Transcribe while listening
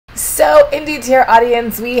So, NDTR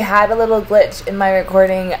audience, we had a little glitch in my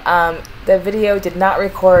recording. The video did not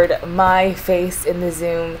record my face in the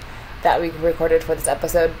Zoom that we recorded for this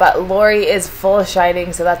episode, but Lori is full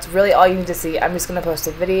shining, so that's really all you need to see. I'm just going to post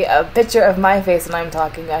a picture of my face when I'm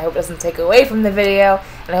talking. I hope it doesn't take away from the video,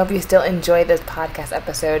 and I hope you still enjoy this podcast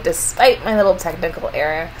episode despite my little technical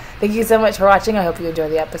error. Thank you so much for watching. I hope you enjoy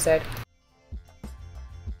the episode.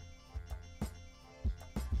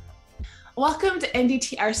 Welcome to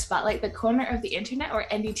NDTR Spotlight, the corner of the internet where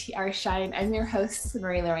NDTR shine. I'm your host,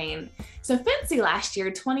 Lori Klein. So FNCE last year,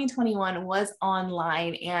 2021, was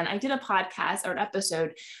online, and I did a podcast or an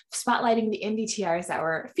episode spotlighting the NDTRs that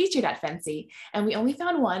were featured at FNCE, and we only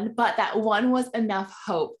found one, but that one was enough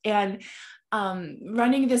hope. And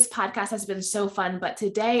running this podcast has been so fun, but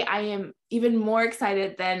today I am even more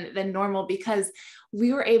excited than normal because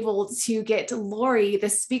we were able to get Lori, the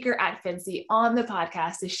speaker at FNCE, on the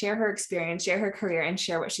podcast to share her experience, share her career, and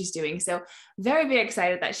share what she's doing. So very, very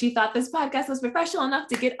excited that she thought this podcast was professional enough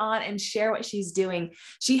to get on and share what she's doing.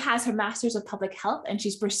 She has her Master's of Public Health, and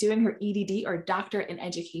she's pursuing her EDD or doctorate in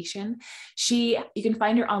education. You can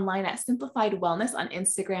find her online at Simplified Wellness on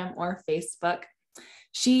Instagram or Facebook.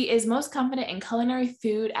 She is most confident in culinary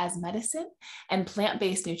food as medicine and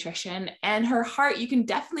plant-based nutrition. And her heart, you can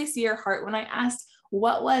definitely see her heart when I asked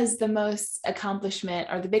what was the most accomplishment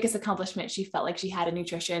or the biggest accomplishment she felt like she had in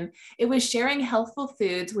nutrition. It was sharing healthful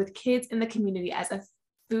foods with kids in the community as a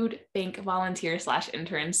food bank volunteer /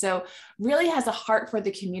 intern. So really has a heart for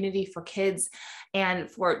the community, for kids,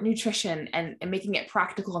 and for nutrition and making it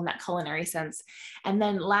practical in that culinary sense. And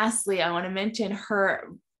then lastly, I want to mention her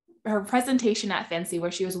presentation at FNCE,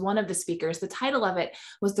 where she was one of the speakers. The title of it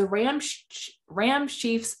was the Ram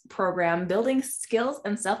Chiefs Program, Building Skills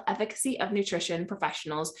and Self-Efficacy of Nutrition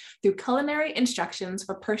Professionals Through Culinary Instructions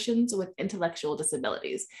for Persons with Intellectual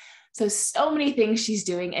Disabilities. So many things she's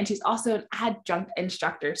doing, and she's also an adjunct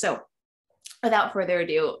instructor. So without further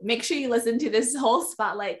ado, make sure you listen to this whole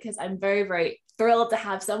spotlight because I'm very, very thrilled to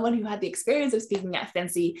have someone who had the experience of speaking at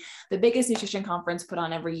FNCE, the biggest nutrition conference put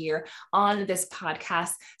on every year, on this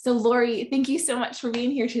podcast. So Lori, thank you so much for being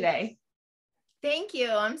here today. Thank you.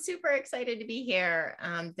 I'm super excited to be here.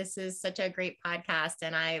 This is such a great podcast,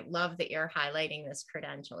 and I love that you're highlighting this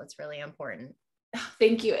credential. It's really important.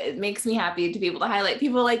 Thank you. It makes me happy to be able to highlight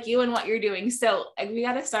people like you and what you're doing. So we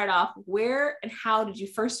got to start off. Where and how did you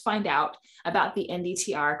first find out about the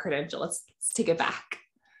NDTR credential? Let's take it back.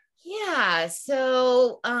 Yeah.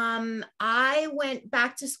 So I went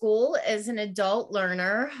back to school as an adult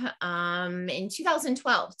learner in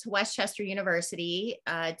 2012 to Westchester University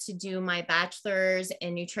to do my bachelor's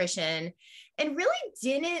in nutrition, and really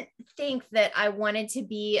didn't think that I wanted to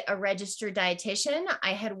be a registered dietitian.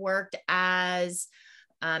 I had worked as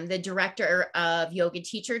the director of yoga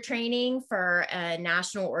teacher training for a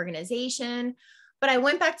national organization. But I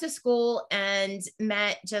went back to school and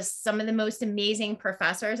met just some of the most amazing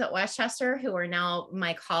professors at Westchester who are now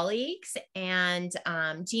my colleagues. And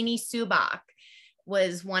Jeannie Subak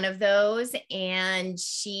was one of those. And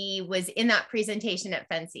she was in that presentation at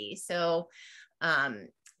FNCE. So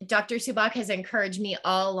Dr. Subak has encouraged me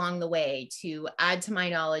all along the way to add to my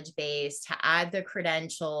knowledge base, to add the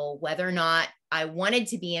credential, whether or not I wanted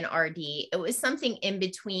to be an RD. It was something in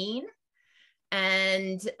between.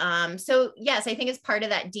 And so, yes, I think as part of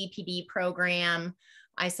that DPD program,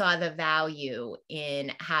 I saw the value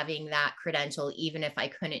in having that credential, even if I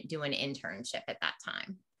couldn't do an internship at that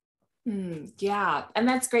time. Yeah. And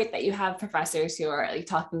that's great that you have professors who are like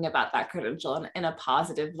talking about that credential in a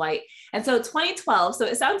positive light. And so 2012, so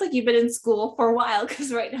it sounds like you've been in school for a while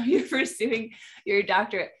because right now you're pursuing your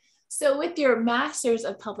doctorate. So with your Master's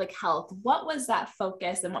of Public Health, what was that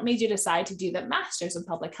focus and what made you decide to do the Master's of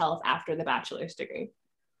Public Health after the bachelor's degree?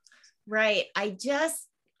 Right. I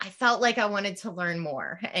felt like I wanted to learn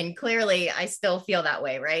more, and clearly I still feel that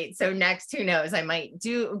way. Right. So next, who knows, I might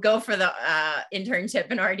go for the internship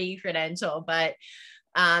and RD credential, but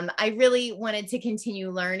I really wanted to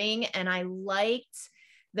continue learning, and I liked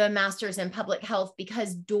the Master's in Public Health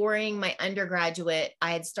because during my undergraduate,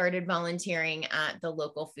 I had started volunteering at the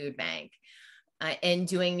local food bank and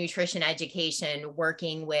doing nutrition education,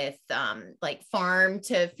 working with like farm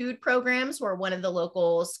to food programs, where one of the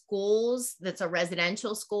local schools that's a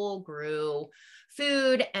residential school grew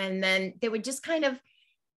food, and then they would just kind of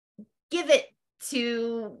give it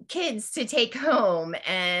to kids to take home.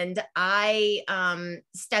 And I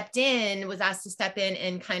was asked to step in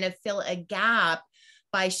and kind of fill a gap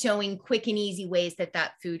by showing quick and easy ways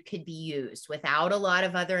that food could be used without a lot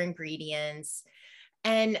of other ingredients.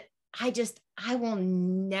 And I will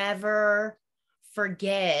never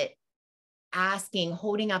forget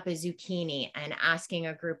holding up a zucchini and asking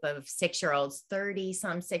a group of 6-year-olds, 30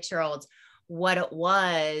 some 6-year-olds, what it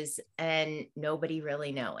was, and nobody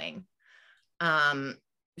really knowing.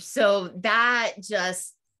 So that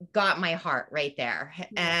just got my heart right there.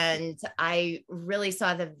 And I really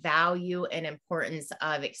saw the value and importance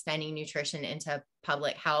of extending nutrition into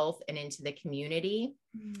public health and into the community.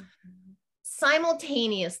 Mm-hmm.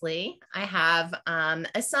 Simultaneously, I have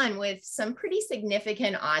a son with some pretty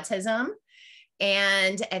significant autism.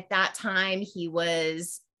 And at that time, he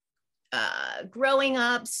was growing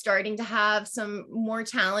up, starting to have some more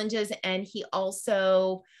challenges. And he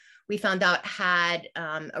also, we found out, had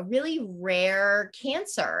a really rare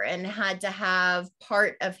cancer and had to have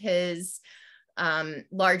part of his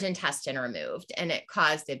large intestine removed, and it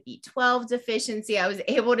caused a B12 deficiency. I was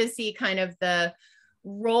able to see kind of the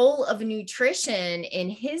role of nutrition in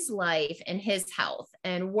his life and his health,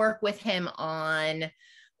 and work with him on,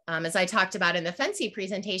 as I talked about in the FNCE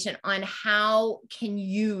presentation, on how can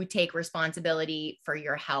you take responsibility for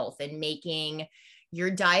your health and making your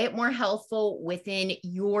diet more healthful within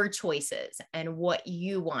your choices and what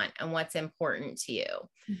you want and what's important to you.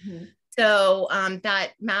 Mm-hmm. So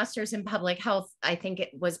that master's in public health, I think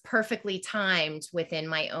it was perfectly timed within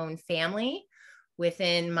my own family,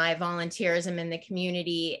 within my volunteerism in the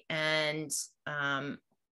community, and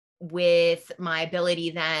with my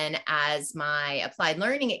ability then, as my applied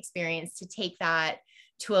learning experience, to take that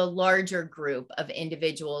to a larger group of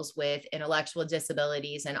individuals with intellectual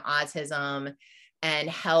disabilities and autism, and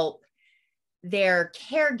help their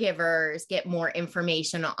caregivers get more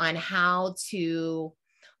information on how to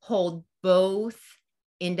hold both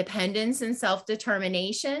independence and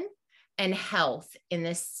self-determination and health in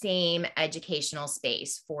the same educational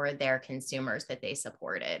space for their consumers that they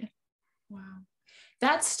supported. Wow.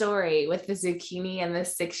 That story with the zucchini and the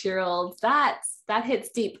 6-year-olds, that hits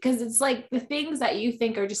deep, because it's like the things that you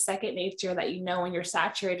think are just second nature, that you know when you're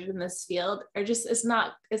saturated in this field, are just, it's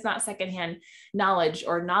not secondhand knowledge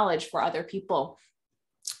or knowledge for other people.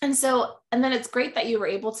 And then it's great that you were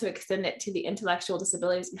able to extend it to the intellectual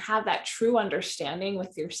disabilities and have that true understanding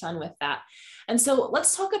with your son with that. And so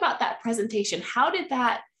let's talk about that presentation. How did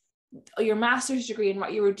that, your master's degree and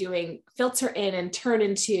what you were doing, filter in and turn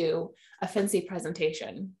into a FNCE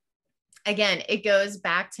presentation? Again, it goes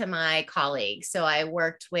back to my colleagues. So I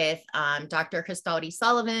worked with Dr. Cristaldi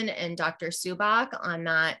Sullivan and Dr. Subak on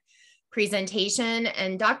that presentation.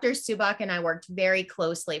 And Dr. Subak and I worked very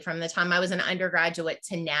closely from the time I was an undergraduate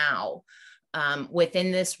to now,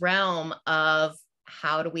 within this realm of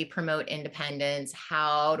how do we promote independence?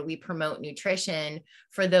 How do we promote nutrition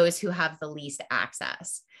for those who have the least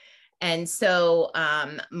access? And so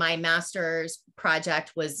my master's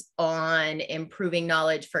project was on improving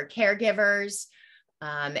knowledge for caregivers,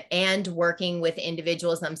 and working with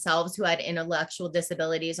individuals themselves who had intellectual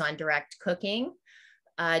disabilities on direct cooking.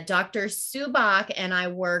 Dr. Subak and I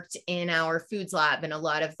worked in our foods lab in a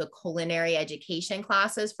lot of the culinary education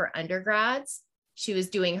classes for undergrads. She was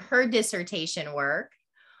doing her dissertation work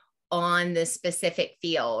on the specific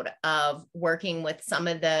field of working with some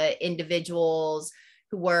of the individuals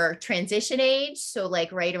who were transition age, so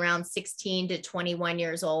like right around 16 to 21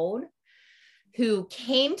 years old, who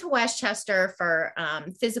came to Westchester for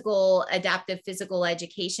adaptive physical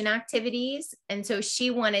education activities. And so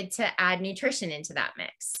she wanted to add nutrition into that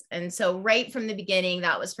mix. And so right from the beginning,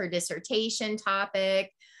 that was her dissertation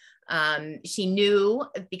topic. She knew,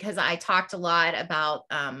 because I talked a lot about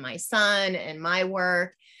my son and my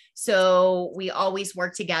work. So we always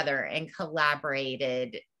worked together and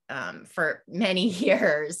collaborated for many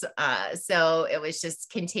years. So it was just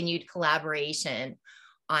continued collaboration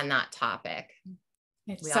on that topic.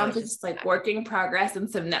 It sounds just like work in progress and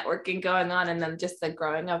some networking going on, and then just the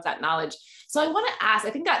growing of that knowledge. So I want to ask, I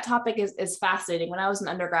think that topic is fascinating. When I was an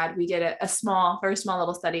undergrad, we did a very small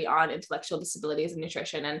level study on intellectual disabilities and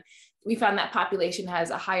nutrition. And we found that population has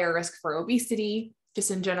a higher risk for obesity, just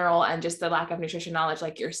in general, and just the lack of nutrition knowledge,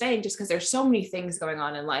 like you're saying, just because there's so many things going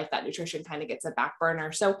on in life that nutrition kind of gets a back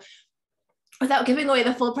burner. So without giving away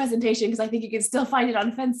the full presentation, because I think you can still find it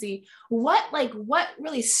on FNCE, what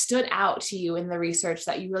really stood out to you in the research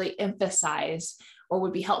that you really emphasized, or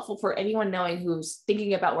would be helpful for anyone knowing who's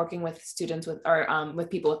thinking about working with students with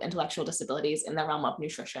people with intellectual disabilities in the realm of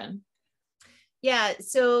nutrition? Yeah,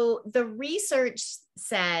 so the research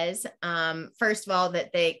says, first of all,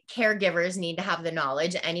 that the caregivers need to have the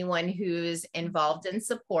knowledge, anyone who's involved in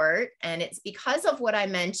support. And it's because of what I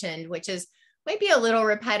mentioned, which might be a little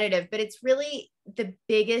repetitive, but it's really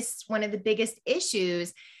one of the biggest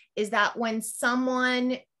issues, is that when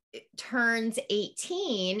someone turns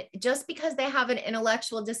 18, just because they have an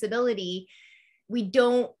intellectual disability we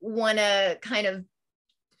don't want to kind of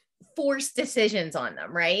force decisions on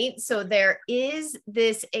them, right? So there is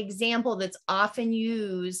this example that's often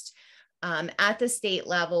used at the state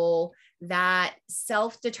level, that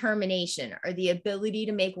self-determination, or the ability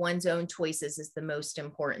to make one's own choices, is the most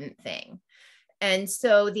important thing. And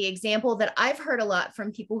so the example that I've heard a lot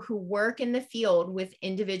from people who work in the field with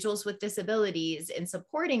individuals with disabilities and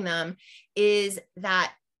supporting them is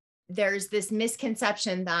that there's this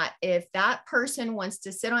misconception that if that person wants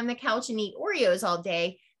to sit on the couch and eat Oreos all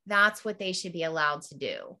day, that's what they should be allowed to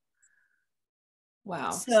do.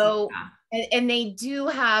 Wow. So, and they do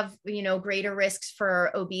have, greater risks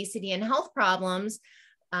for obesity and health problems,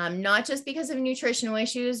 not just because of nutritional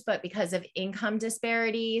issues, but because of income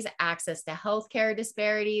disparities, access to healthcare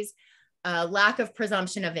disparities, lack of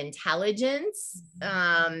presumption of intelligence,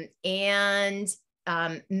 and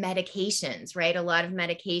medications, right? A lot of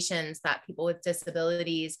medications that people with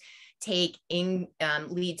disabilities take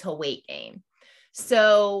lead to weight gain.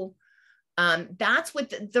 So that's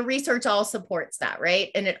what the research all supports that, right?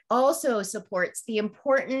 And it also supports the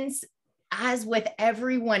importance, as with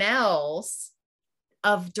everyone else,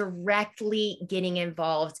 of directly getting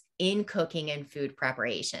involved in cooking and food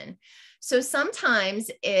preparation. So sometimes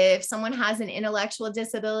if someone has an intellectual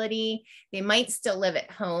disability, they might still live at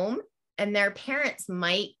home and their parents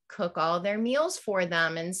might cook all their meals for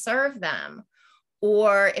them and serve them.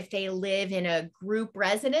 Or if they live in a group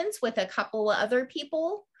residence with a couple of other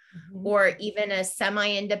people, or even a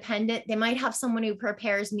semi-independent, they might have someone who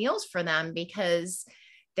prepares meals for them, because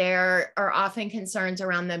there are often concerns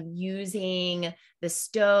around them using the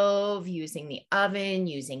stove, using the oven,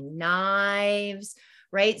 using knives,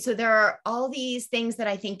 right? So there are all these things that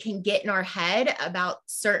I think can get in our head about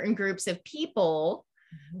certain groups of people.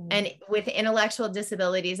 And with intellectual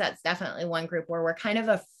disabilities, that's definitely one group where we're kind of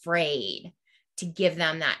afraid to give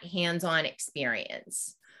them that hands-on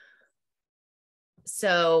experience.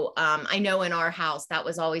 So I know in our house, that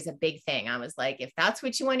was always a big thing. I was like, if that's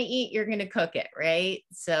what you want to eat, you're going to cook it, right?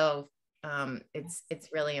 So it's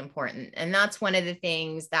really important. And that's one of the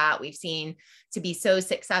things that we've seen to be so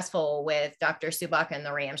successful with Dr. Subak and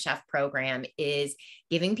the Ram Chef program, is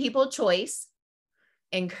giving people choice,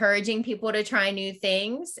 encouraging people to try new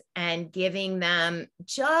things, and giving them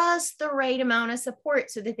just the right amount of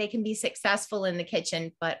support so that they can be successful in the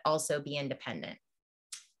kitchen, but also be independent.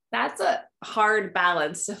 That's a hard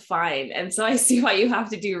balance to find. And so I see why you have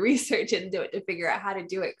to do research into it to figure out how to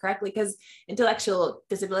do it correctly, because intellectual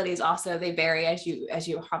disabilities also, they vary, as you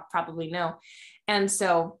probably know. And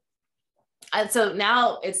so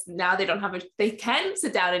now they don't have they can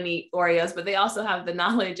sit down and eat Oreos, but they also have the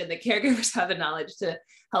knowledge, and the caregivers have the knowledge to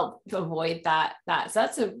help avoid that. So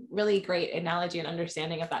that's a really great analogy and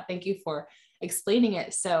understanding of that. Thank you for explaining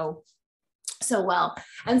it so well.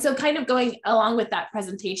 And so kind of going along with that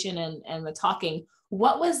presentation and the talking,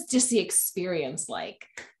 what was just the experience like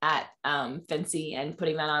at FNCE and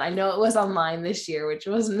putting that on? I know it was online this year, which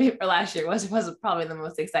wasn't, or last year wasn't probably the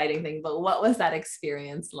most exciting thing, but what was that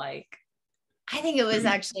experience like? I think it was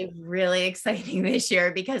actually really exciting this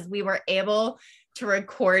year because we were able to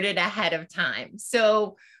record it ahead of time.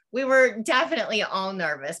 So we were definitely all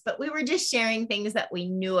nervous, but we were just sharing things that we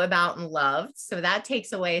knew about and loved. So that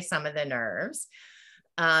takes away some of the nerves.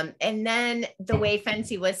 And then the way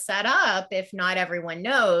FNCE was set up, if not everyone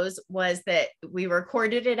knows, was that we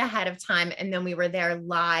recorded it ahead of time and then we were there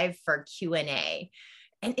live for Q&A.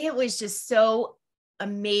 And it was just so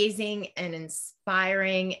amazing and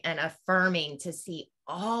inspiring and affirming to see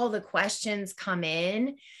all the questions come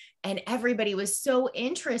in. And everybody was so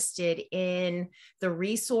interested in the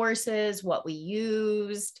resources, what we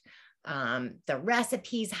used, the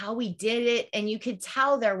recipes, how we did it. And you could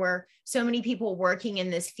tell there were so many people working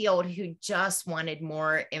in this field who just wanted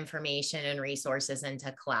more information and resources and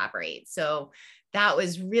to collaborate. So that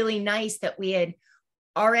was really nice that we had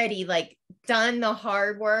already done the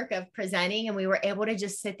hard work of presenting, and we were able to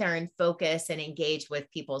just sit there and focus and engage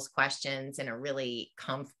with people's questions in a really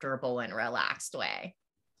comfortable and relaxed way.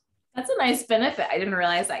 That's a nice benefit. I didn't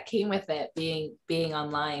realize that came with it being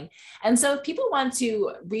online. And so if people want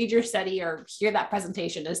to read your study or hear that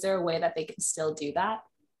presentation, is there a way that they can still do that?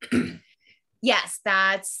 Yes,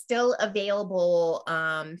 that's still available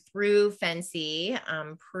through FNCE,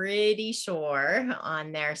 I'm pretty sure,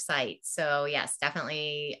 on their site. So yes,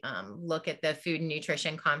 definitely look at the Food and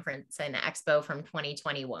Nutrition Conference and Expo from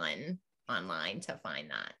 2021 online to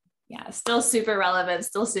find that. Yeah, still super relevant,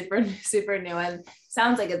 still super new, and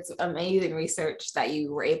sounds like it's amazing research that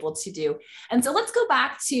you were able to do. And so let's go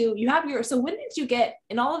back to, so when did you get,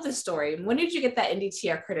 in all of this story, when did you get that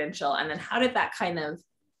NDTR credential? And then how did that kind of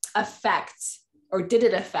affect, or did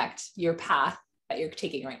it affect your path that you're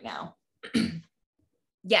taking right now?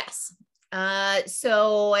 Yes.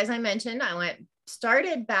 So as I mentioned,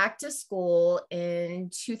 started back to school in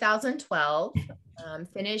 2012,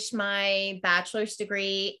 finished my bachelor's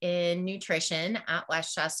degree in nutrition at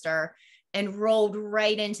Westchester, and rolled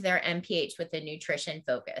right into their MPH with a nutrition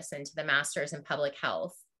focus, into the master's in public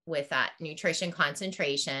health with that nutrition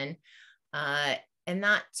concentration. And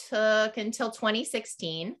that took until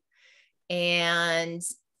 2016. And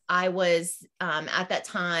I was at that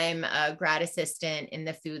time a grad assistant in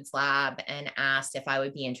the foods lab, and asked if I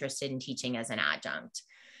would be interested in teaching as an adjunct.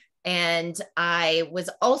 And I was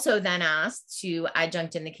also then asked to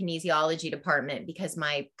adjunct in the kinesiology department, because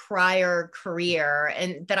my prior career,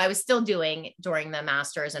 and that I was still doing during the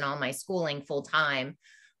master's and all my schooling full time,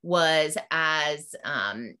 was as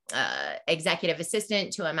executive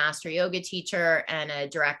assistant to a master yoga teacher and a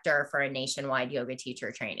director for a nationwide yoga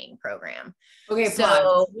teacher training program. Okay, so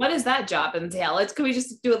pause. What does that job entail? Can we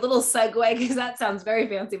just do a little segue? Because that sounds very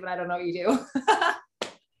fancy, but I don't know what you do.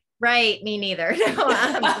 Right, me neither.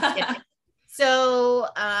 No, so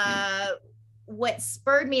what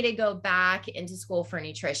spurred me to go back into school for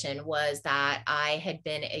nutrition was that I had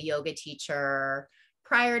been a yoga teacher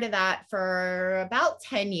prior to that for about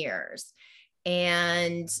 10 years.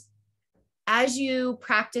 And as you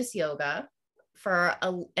practice yoga for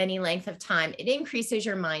any length of time, it increases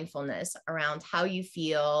your mindfulness around how you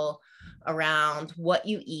feel, around what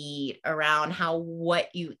you eat, around how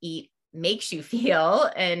what you eat makes you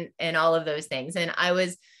feel, and all of those things. And I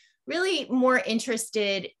was really more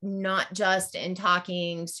interested not just in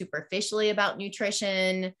talking superficially about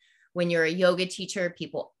nutrition. When you're a yoga teacher,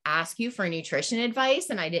 people ask you for nutrition advice,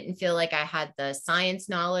 and I didn't feel like I had the science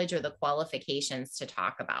knowledge or the qualifications to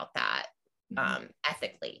talk about that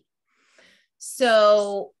ethically.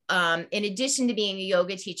 So in addition to being a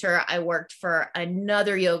yoga teacher, I worked for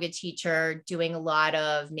another yoga teacher doing a lot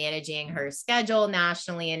of managing her schedule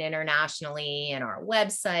nationally and internationally, and our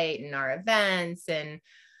website and our events, and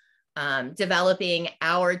developing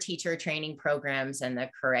our teacher training programs and the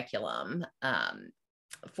curriculum.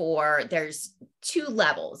 There's 2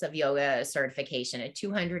 levels of yoga certification, a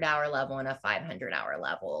 200-hour level and a 500-hour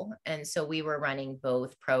level. And so we were running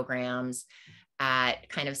both programs at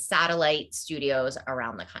kind of satellite studios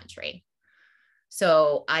around the country.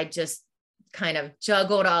 So I just kind of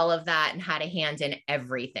juggled all of that and had a hand in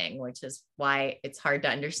everything, which is why it's hard to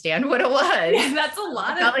understand what it was. Yeah, that's a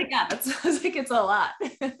lot. That sounds like it's a lot.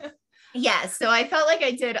 Yeah. So I felt like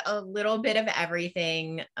I did a little bit of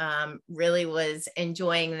everything. Really was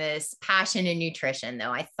enjoying this passion in nutrition,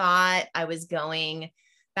 though. I thought I was going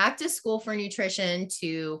back to school for nutrition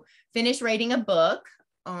to finish writing a book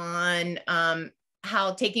on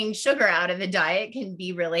how taking sugar out of the diet can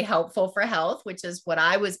be really helpful for health, which is what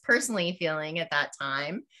I was personally feeling at that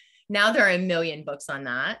time. Now there are a million books on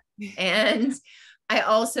that. And I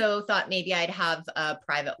also thought maybe I'd have a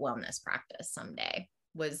private wellness practice someday,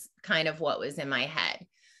 was kind of what was in my head.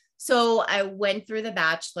 So I went through the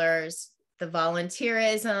bachelor's, the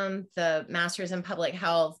volunteerism, the master's in public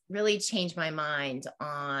health really changed my mind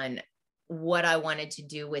on what I wanted to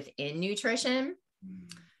do within nutrition.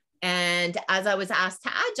 And as I was asked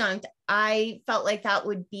to adjunct, I felt like that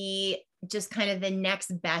would be just kind of the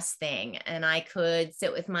next best thing. And I could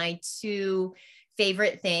sit with my 2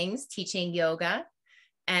 favorite things, teaching yoga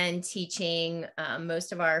and teaching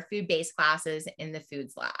most of our food-based classes in the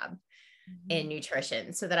foods lab in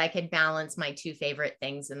nutrition, so that I could balance my 2 favorite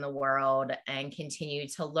things in the world and continue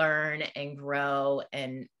to learn and grow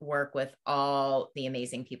and work with all the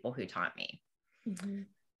amazing people who taught me.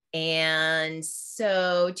 And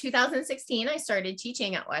so 2016, I started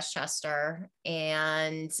teaching at Westchester.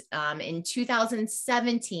 And in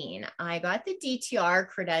 2017, I got the DTR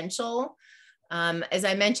credential. As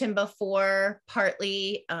I mentioned before,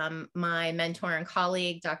 partly my mentor and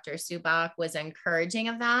colleague, Dr. Subak, was encouraging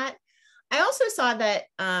of that. I also saw that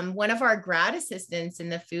one of our grad assistants in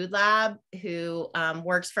the food lab, who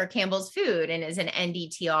works for Campbell's Food and is an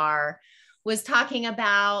NDTR, was talking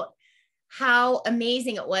about how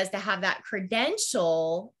amazing it was to have that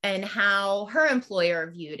credential and how her employer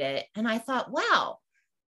viewed it. And I thought, wow,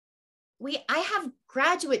 I have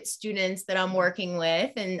graduate students that I'm working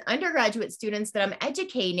with and undergraduate students that I'm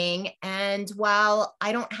educating. And while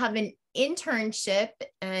I don't have an internship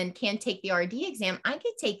and can't take the RD exam, I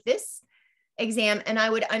could take this exam and I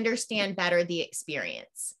would understand better the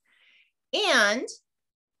experience. And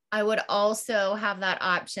I would also have that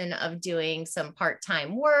option of doing some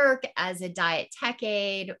part-time work as a diet tech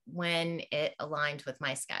aide when it aligned with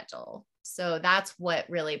my schedule. So that's what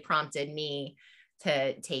really prompted me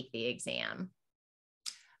to take the exam.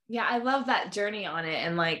 Yeah, I love that journey on it.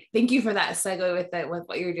 And like, thank you for that segue with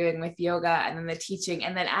what you're doing with yoga and then the teaching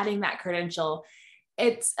and then adding that credential.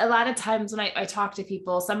 It's a lot of times when I talk to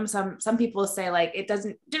people, some people say like it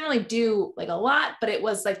didn't really do like a lot, but it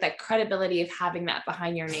was like that credibility of having that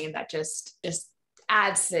behind your name that just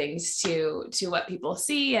adds things to what people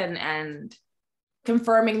see and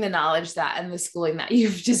confirming the knowledge that and the schooling that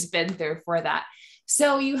you've just been through for that.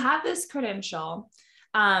 So you have this credential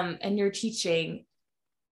and you're teaching,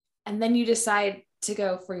 and then you decide to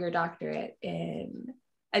go for your doctorate in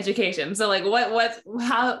education. So like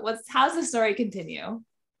how's the story continue?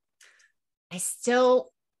 I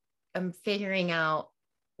still am figuring out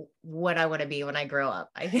what I want to be when I grow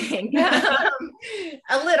up, I think.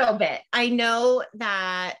 A little bit. I know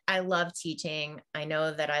that I love teaching. I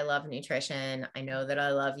know that I love nutrition. I know that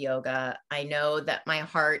I love yoga. I know that my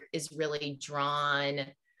heart is really drawn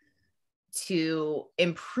to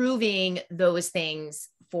improving those things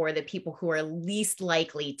for the people who are least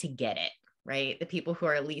likely to get it, right? The people who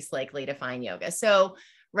are least likely to find yoga. So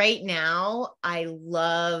right now, I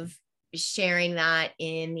love sharing that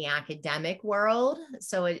in the academic world.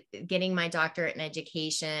 So getting my doctorate in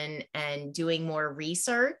education and doing more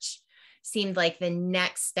research seemed like the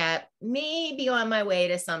next step, maybe on my way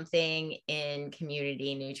to something in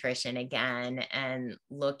community nutrition again, and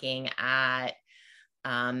looking at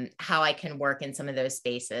how I can work in some of those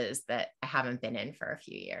spaces that I haven't been in for a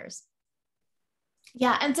few years.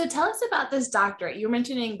 Yeah. And so tell us about this doctorate. You were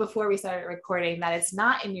mentioning before we started recording that it's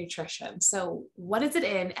not in nutrition. So what is it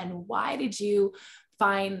in, and why did you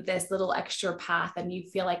find this little extra path and you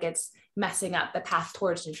feel like it's messing up the path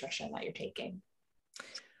towards nutrition that you're taking?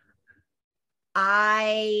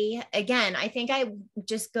 I think I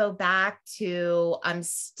just go back to,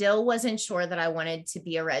 still wasn't sure that I wanted to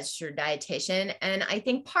be a registered dietitian. And I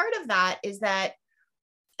think part of that is that,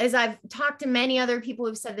 as I've talked to many other people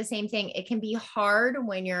who've said the same thing, it can be hard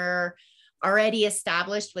when you're already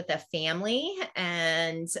established with a family,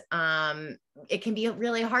 and it can be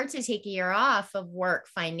really hard to take a year off of work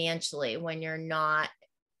financially when you're not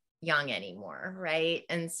young anymore, right?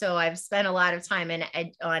 And so I've spent a lot of time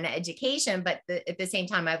on education, but at the same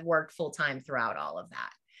time, I've worked full-time throughout all of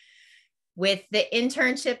that. With the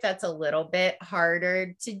internship, that's a little bit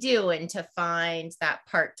harder to do and to find that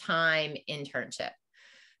part-time internship.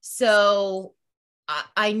 So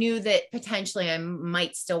I knew that potentially I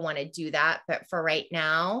might still want to do that. But for right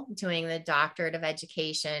now, doing the doctorate of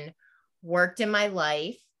education worked in my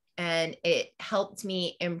life, and it helped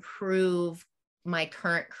me improve my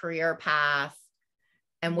current career path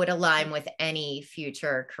and would align with any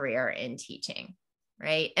future career in teaching,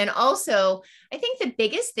 right? And also, I think the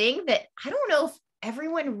biggest thing that I don't know if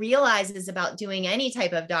everyone realizes about doing any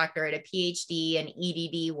type of doctorate, a PhD, an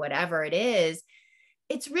EDD, whatever it is,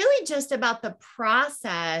 it's really just about the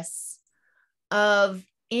process of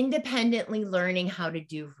independently learning how to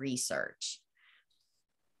do research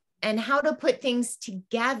and how to put things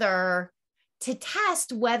together to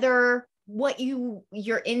test whether what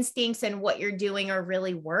your instincts and what you're doing are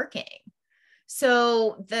really working.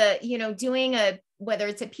 So doing whether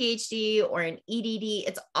it's a PhD or an EDD,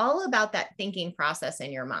 it's all about that thinking process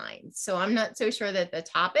in your mind. So I'm not so sure that the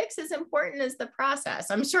topics is important as the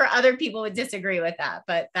process. I'm sure other people would disagree with that,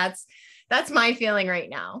 but that's my feeling right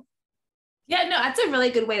now. Yeah, no, that's a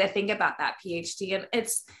really good way to think about that PhD. And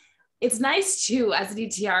it's nice too, as a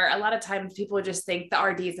DTR, a lot of times people just think the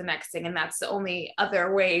RD is the next thing, and that's the only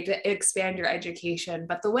other way to expand your education.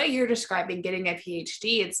 But the way you're describing getting a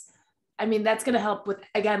PhD, that's going to help with,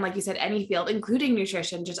 again, like you said, any field, including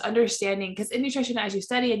nutrition, just understanding, because in nutrition, as you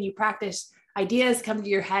study and you practice, ideas come to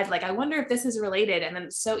your head. Like, I wonder if this is related. And then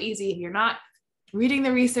it's so easy if you're not reading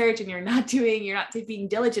the research and you're not being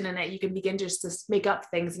diligent in it, you can begin just to make up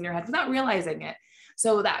things in your head without realizing it.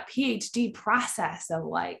 So that PhD process of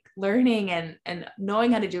like learning and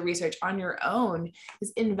knowing how to do research on your own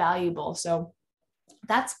is invaluable. So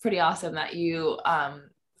that's pretty awesome that you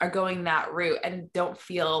are going that route and don't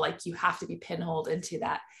feel like you have to be pinholed into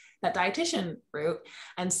that dietitian route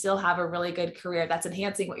and still have a really good career that's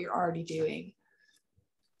enhancing what you're already doing.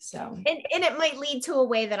 So, and it might lead to a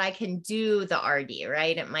way that I can do the RD,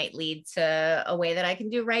 right? It might lead to a way that I can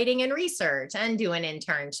do writing and research and do an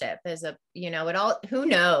internship who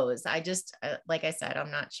knows? I just, like I said, I'm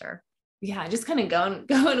not sure. Yeah. Just kind of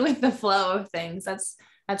going with the flow of things. That's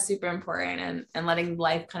super important, and letting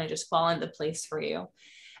life kind of just fall into place for you.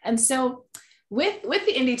 And so with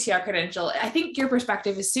the NDTR credential, I think your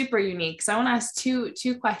perspective is super unique. So I want to ask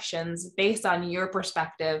two questions based on your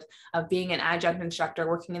perspective of being an adjunct instructor,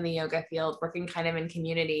 working in the yoga field, working kind of in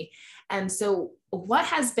community. And so what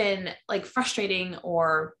has been like frustrating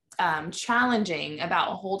or challenging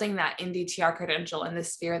about holding that NDTR credential in the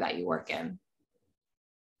sphere that you work in?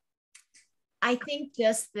 I think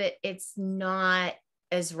just that it's not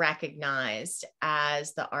as recognized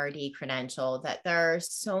as the RD credential, that there are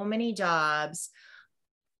so many jobs.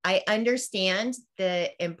 I understand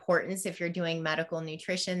the importance, if you're doing medical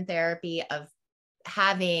nutrition therapy, of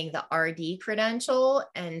having the RD credential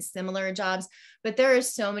and similar jobs, but there are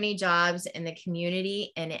so many jobs in the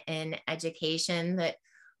community and in education that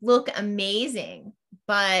look amazing,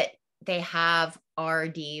 but they have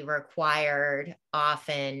RD required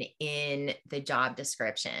often in the job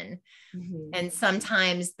description. Mm-hmm. And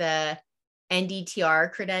sometimes the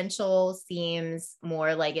NDTR credential seems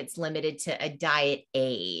more like it's limited to a diet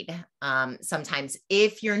aid. Sometimes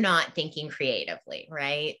if you're not thinking creatively,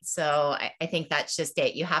 right? So I think that's just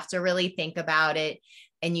it. You have to really think about it,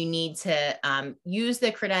 and you need to use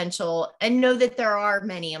the credential and know that there are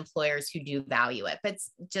many employers who do value it, but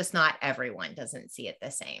it's just not everyone doesn't see it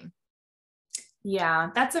the same. Yeah,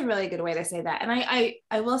 that's a really good way to say that. And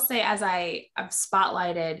I will say, as I've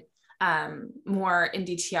spotlighted more in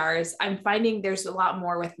DTRs, I'm finding there's a lot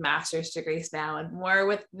more with master's degrees now, and more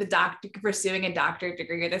with the doctor pursuing a doctorate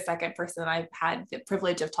degree. You're the second person I've had the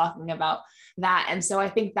privilege of talking about that. And so I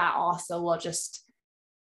think that also will just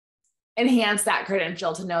enhance that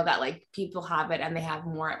credential, to know that like people have it and they have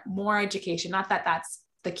more education. Not that that's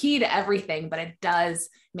the key to everything, but it does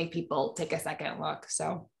make people take a second look.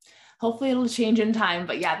 So hopefully it'll change in time.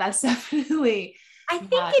 But yeah, that's definitely. I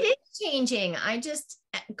think it is changing. I just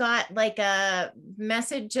got like a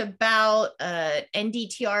message about a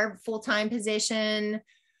NDTR full-time position.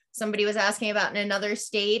 Somebody was asking about in another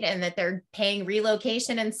state, and that they're paying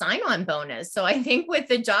relocation and sign-on bonus. So I think with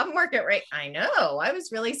the job market rate, I know, I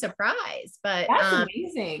was really surprised, but that's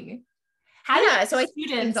amazing. How do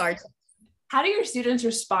your students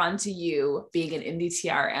respond to you being an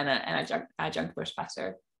NDTR and an adjunct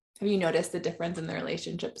professor? Have you noticed the difference in the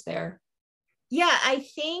relationships there? Yeah, I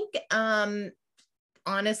think,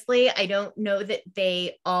 honestly, I don't know that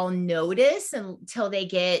they all notice until they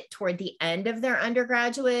get toward the end of their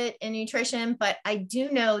undergraduate in nutrition, but I do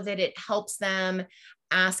know that it helps them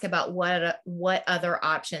ask about what other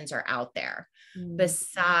options are out there.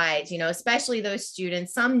 Besides, especially those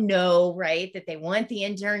students, some know, right, that they want the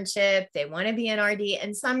internship, they want to be an RD,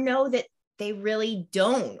 and some know that they really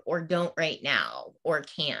don't right now or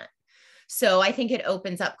can't. So I think it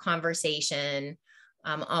opens up conversation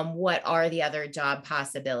on what are the other job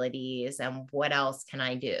possibilities and what else can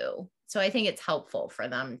I do. So I think it's helpful for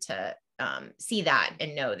them to see that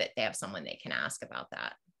and know that they have someone they can ask about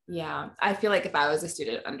that. Yeah, I feel like if I was a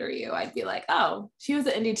student under you, I'd be like, oh, she was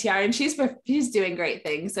an NDTR and she's doing great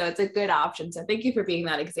things. So it's a good option. So thank you for being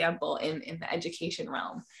that example in the education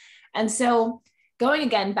realm. And so going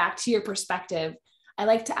again back to your perspective, I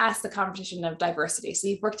like to ask the conversation of diversity. So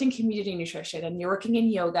you've worked in community nutrition and you're working in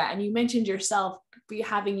yoga, and you mentioned yourself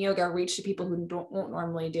having yoga reach to people who won't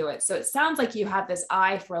normally do it. So it sounds like you have this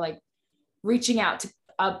eye for like reaching out to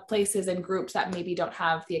places and groups that maybe don't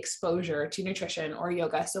have the exposure to nutrition or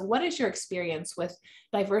yoga. So what is your experience with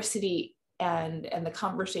diversity and the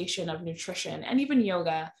conversation of nutrition and even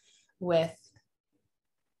yoga with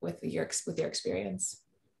your experience?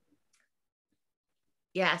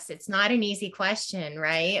 Yes, it's not an easy question,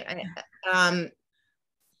 right?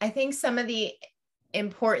 I think some of the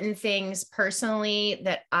important things personally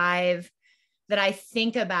that I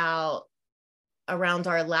think about around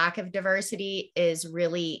our lack of diversity is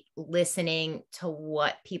really listening to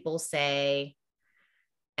what people say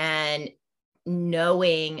and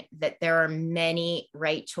knowing that there are many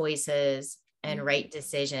right choices and right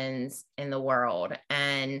decisions in the world.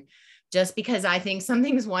 And just because I think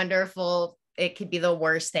something's wonderful, it could be the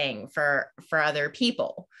worst thing for other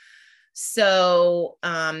people. So,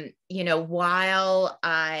 while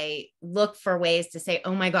I look for ways to say,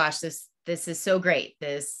 oh my gosh, this is so great,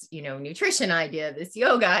 this, nutrition idea, this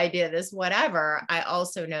yoga idea, this whatever, I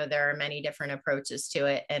also know there are many different approaches to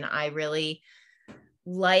it. And I really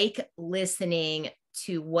like listening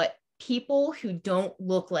to what people who don't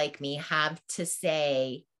look like me have to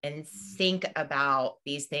say and think about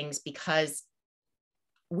these things, because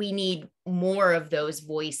we need more of those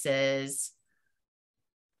voices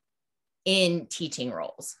in teaching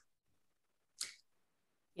roles.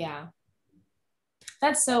 Yeah.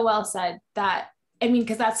 That's so well said.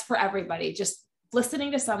 Because that's for everybody, just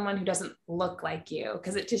listening to someone who doesn't look like you,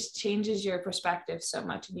 because it just changes your perspective so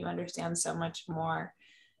much and you understand so much more.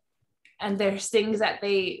 And there's things that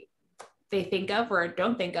they think of or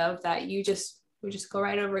don't think of that we just go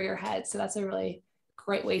right over your head. So that's a really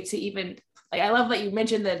great way to even like, I love that you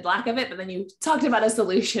mentioned the lack of it, but then you talked about a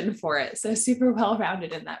solution for it. So super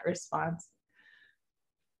well-rounded in that response.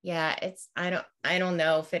 Yeah, I don't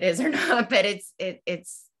know if it is or not, but it's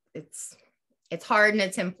hard and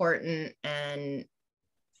it's important. And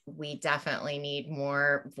we definitely need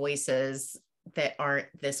more voices that aren't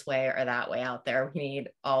this way or that way out there. We need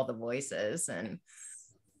all the voices and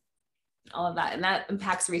all of that. And that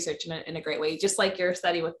impacts research in a great way, just like your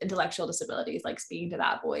study with intellectual disabilities, like speaking to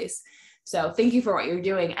that voice. So thank you for what you're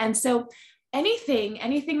doing. And so anything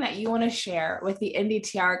that you want to share with the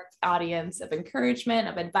NDTR audience of encouragement,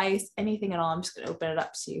 of advice, anything at all, I'm just going to open it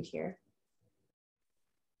up to you here.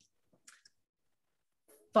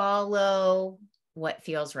 Follow what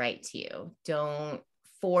feels right to you. Don't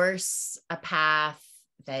force a path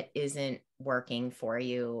that isn't working for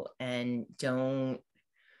you, and don't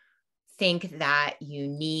think that you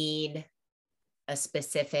need a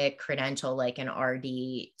specific credential like an RD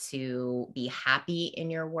to be happy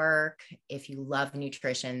in your work. If you love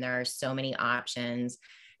nutrition, there are so many options.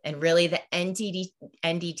 And really the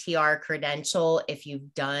NDTR credential, if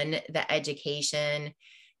you've done the education,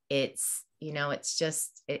 it's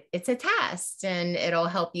a test, and it'll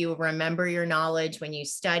help you remember your knowledge when you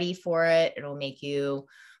study for it. It'll make you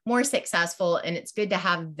more successful. And it's good to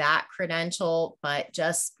have that credential, but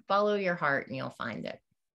just follow your heart and you'll find it.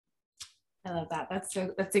 I love that.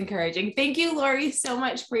 That's encouraging. Thank you, Lori, so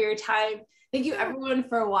much for your time. Thank you everyone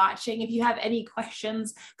for watching. If you have any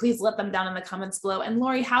questions, please let them down in the comments below. And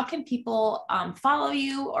Lori, how can people follow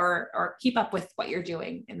you or keep up with what you're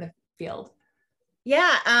doing in the field?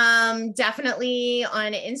 Yeah, definitely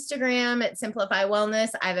on Instagram at Simplify Wellness.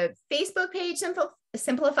 I have a Facebook page,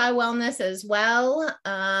 Simplify Wellness as well.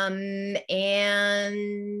 And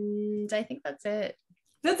I think that's it.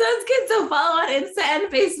 That sounds good. So follow on Insta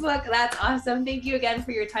and Facebook. That's awesome. Thank you again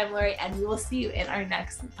for your time, Lori, and we will see you in our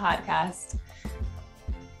next podcast.